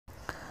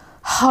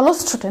Hello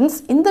students,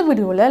 in the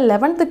video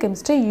 11th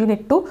chemistry unit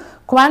 2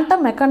 quantum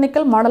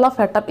mechanical model of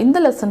atom in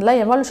the lesson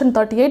evolution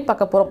 38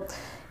 பார்க்க போறோம்.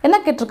 என்ன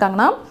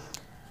கேட்டிருக்காங்கன்னா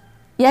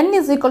n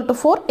is equal to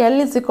 4 l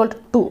is equal to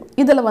 2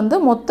 இதுல வந்து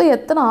மொத்தம்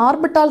எத்தனை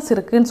orbitals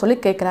இருக்குன்னு சொல்லி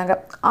கேக்குறாங்க.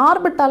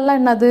 ஆர்பிட்டால்னா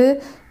என்னது?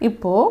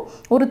 இப்போ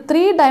ஒரு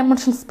 3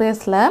 dimensional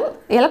ஸ்பேஸ்ல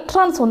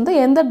எலக்ட்ரான்ஸ் வந்து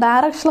எந்த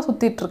டைரக்ஷன்ல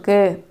சுத்திட்டு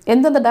இருக்கு,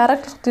 எந்தெந்த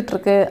டைரக்ஷன்ல சுத்திட்டு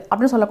இருக்கு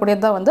அப்படி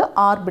சொல்லக்கூடியது தான் வந்து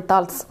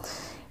ஆர்பிட்டால்ஸ்.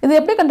 இது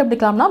எப்படி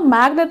கண்டுபிடிக்கலாம்னா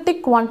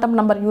மேக்னெட்டிக் குவாண்டம்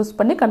நம்பர் யூஸ்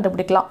பண்ணி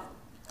கண்டுபிடிக்கலாம்.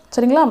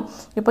 சரிங்களா?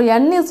 இப்போ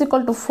n is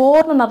equal to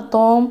 4 ன்னு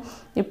அர்த்தம்.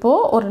 இப்போ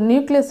ஒரு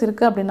நியூக்ளியஸ்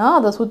இருக்கு அப்படினா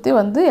அத சுத்தி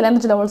வந்து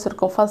எனர்ஜி லெவல்ஸ்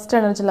இருக்கும். First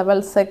energy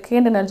level,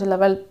 second energy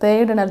level,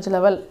 third energy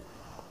level,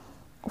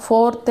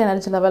 fourth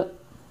energy level.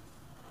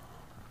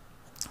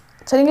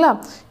 சரிங்களா?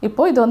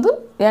 இப்போ இது வந்து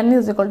n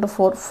is equal to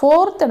 4.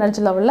 Fourth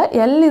energy லெவல்ல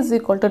l is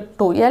equal to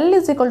 2. l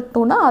is equal to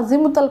 2 னா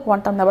அசிமுதல்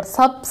குவாண்டம் நம்பர்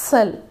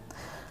சப்செல்.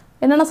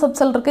 என்னென்ன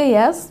subshell இருக்கு?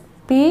 s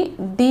p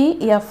d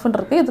f ன்னு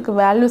இருக்கு. இதுக்கு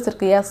வேல்யூஸ்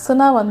இருக்கு. s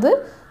னா வந்து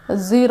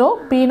 0,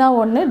 p னா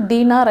 1, d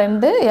னா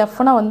 2, f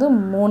னா வந்து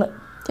 3.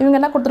 இவங்க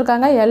என்ன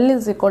கொடுத்திருக்காங்க? l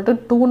is equal to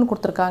 2 ன்னு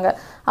கொடுத்திருக்காங்க.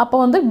 அப்போ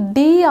வந்து d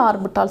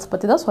ஆர்பிட்டால்ஸ்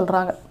பத்தி தான்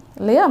சொல்றாங்க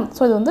இல்லையா?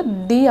 சோ இது வந்து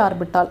d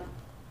ஆர்பிட்டால்.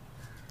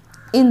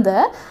 இந்த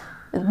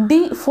d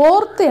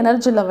fourth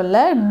எனர்ஜி லெவல்ல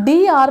d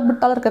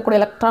ஆர்பிட்டால் இருக்கக்கூடிய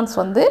எலக்ட்ரான்ஸ்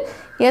வந்து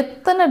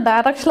எத்தனை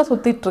டைரக்ஷன்ல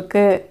சுத்திட்டு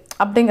இருக்கு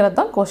அப்படிங்கிறது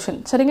தான் क्वेश्चन.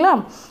 சரிங்களா?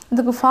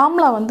 இதுக்கு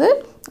ஃபார்முலா வந்து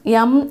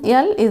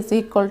ml is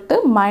equal to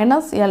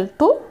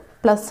 -l2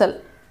 plus l.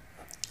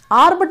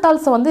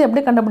 Orbitals வந்து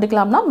எப்படி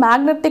கண்டுபிடிக்கலாம்னா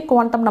மேக்னெட்டிக்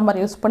குவாண்டம் நம்பர்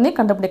யூஸ் பண்ணி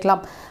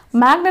கண்டுபிடிக்கலாம்.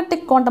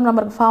 மேக்னெட்டிக் குவாண்டம்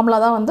நம்பருக்கு ஃபார்முலா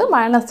தான் வந்து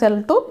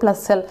 -l2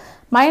 plus l.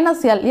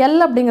 -l l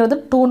அப்படிங்கிறது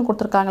 2 ன்னு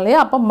கொடுத்திருக்காங்க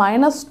இல்லையா? அப்ப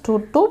 -2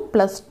 to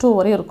 +2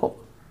 வரை இருக்கும்.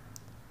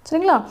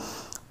 சரிங்களா?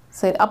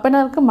 சரி, அப்ப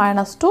என்ன இருக்கு?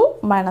 -2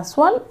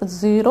 -1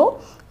 0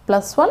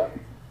 +1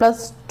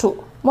 +2.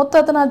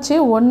 மொத்தம் எத்தனை ஆச்சு?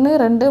 1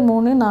 2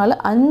 3 4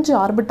 5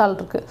 ஆர்பிட்டால்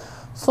இருக்கு.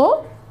 So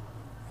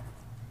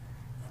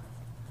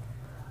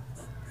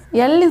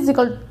l is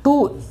equal to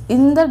 2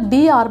 இந்த d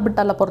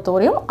ஆர்பிட்டாலை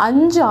பொறுத்தவரையும்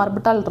 5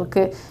 ஆர்பிட்டால்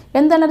இருக்கு.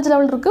 எந்த எனர்ஜி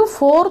லெவல் இருக்கு?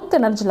 Fourth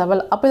energy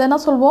level. அப்ப இத என்ன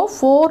சொல்வோம்?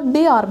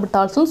 4d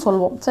ஆர்பிட்டால்ஸ் னு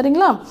சொல்வோம்.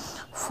 சரிங்களா?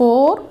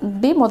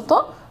 4d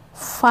மொத்தம்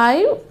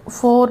 5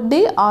 4d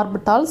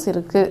ஆர்பிட்டால்ஸ்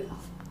இருக்கு.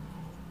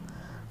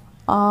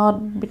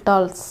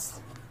 ஆர்பிட்டால்ஸ்.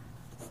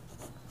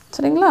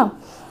 சரிங்களா?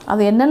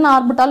 அது என்னென்ன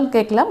ஆர்பிட்டால்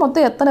கேட்கல,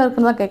 மொத்தம் எத்தனை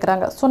இருக்குன்னு தான்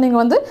கேக்குறாங்க. சோ நீங்க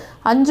வந்து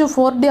 5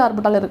 4d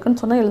ஆர்பிட்டால்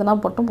இருக்குன்னு சொன்னா எழுதுனா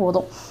மட்டும்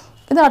போதும்.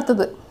 இது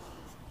அடுத்து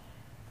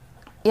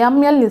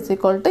ml is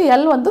equal to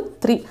l வந்து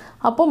 3.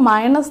 அப்போ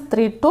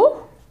 -3 to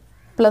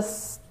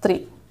 +3.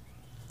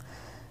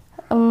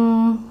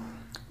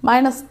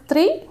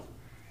 -3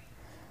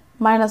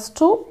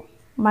 -2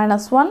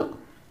 -1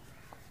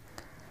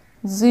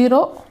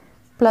 0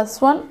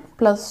 +1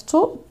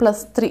 +2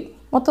 +3.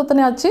 மொத்தம்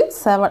எத்தனை ஆச்சு?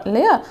 7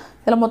 இல்லையா?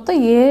 இதுல மொத்தம்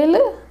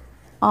 7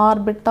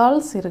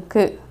 ஆர்பிட்டால்ஸ்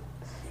இருக்கு.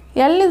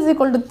 l is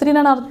equal to 3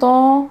 ன்னு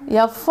அர்த்தம்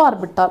f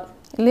ஆர்பிட்டால்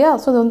இல்லையா?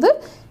 சோ இது வந்து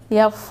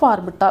f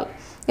ஆர்பிட்டால்.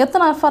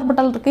 எத்தனை f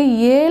ஆர்பிட்டால் இருக்கு?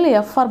 7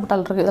 f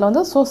ஆர்பிட்டால் இருக்கு. இதுல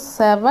வந்து so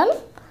 7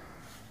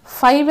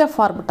 5f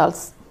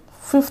orbitals.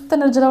 5th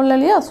energy level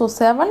இல்லையா? சோ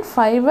 7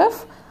 5f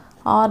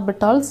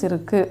ஆர்பிட்டால்ஸ்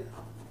இருக்கு.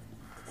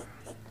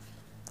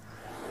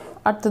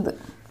 அடுத்து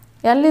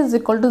l is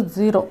equal to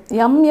 0.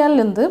 ml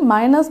வந்து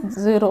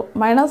 -0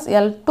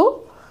 -l2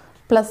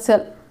 plus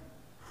l.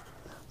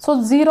 So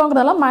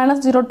 0ங்கறதால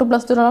 -02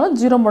 plus 0னால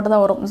 0 மட்டும்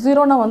தான் வரும்.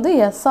 0னா வந்து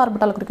s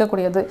ஆர்பிட்டால் குறிக்க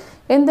கூடியது.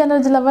 எந்த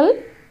energy level?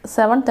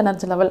 7th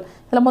energy level.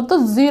 இதுல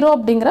மொத்தம் 0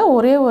 அப்படிங்கற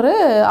ஒரே ஒரு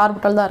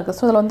ஆர்பிட்டால் தான் இருக்கு.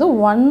 சோ இதுல வந்து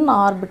 1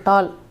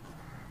 ஆர்பிட்டால்.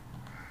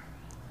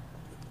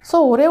 சோ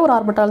ஒரே ஒரு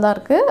ஆர்பிட்டால் தான்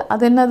இருக்கு.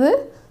 அது என்னது?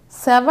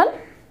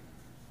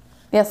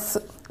 7s.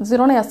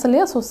 0னா s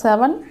இல்லையா? So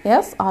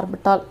 7s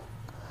orbital.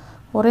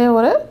 ஒரே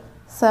ஒரு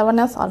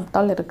 7s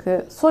ஆர்பிட்டால் இருக்கு.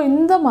 சோ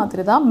இந்த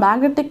மாதிரி தான்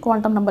மேக்னெட்டிக்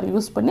குவாண்டம் நம்பர்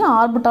யூஸ் பண்ணி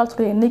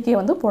ஆர்பிட்டால்ஸ் எண்ணிக்கையை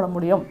வந்து போட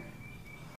முடியும்.